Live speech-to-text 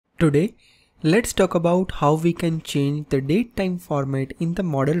Today, let's talk about how we can change the date time format in the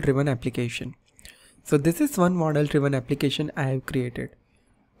model-driven application. So this is one model-driven application I have created.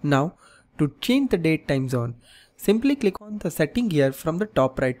 Now, to change the date time zone, simply click on the setting here from the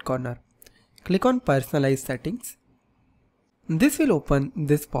top right corner. Click on Personalize Settings. This will open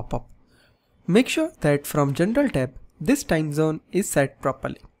this pop-up. Make sure that from General tab, this time zone is set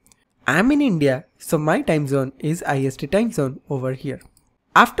properly. I am in India, so my time zone is IST time zone over here.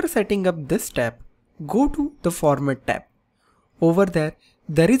 After setting up this tab, go to the Format tab. Over there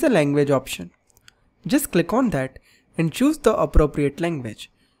is a language option. Just click on that and choose the appropriate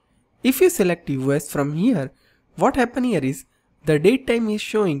language. If you select US from here, what happens here is the date time is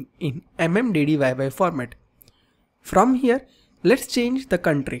showing in MMDDYY format. From here, let's change the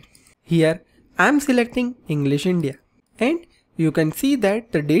country. Here I am selecting English India and you can see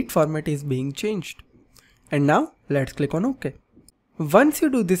that the date format is being changed. And now let's click on OK. Once you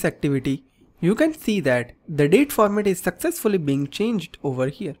do this activity, you can see that the date format is successfully being changed over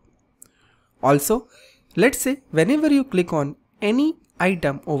here. Also, let's say whenever you click on any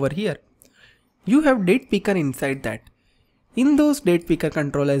item over here, you have date picker inside that. In those date picker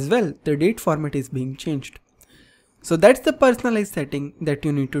control as well, the date format is being changed. So that's the personalized setting that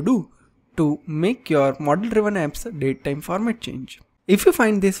you need to do to make your model-driven apps date time format change. If you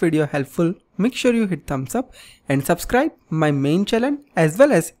find this video helpful, make sure you hit thumbs up and subscribe my main channel as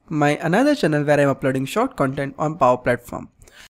well as my another channel where I am uploading short content on Power Platform.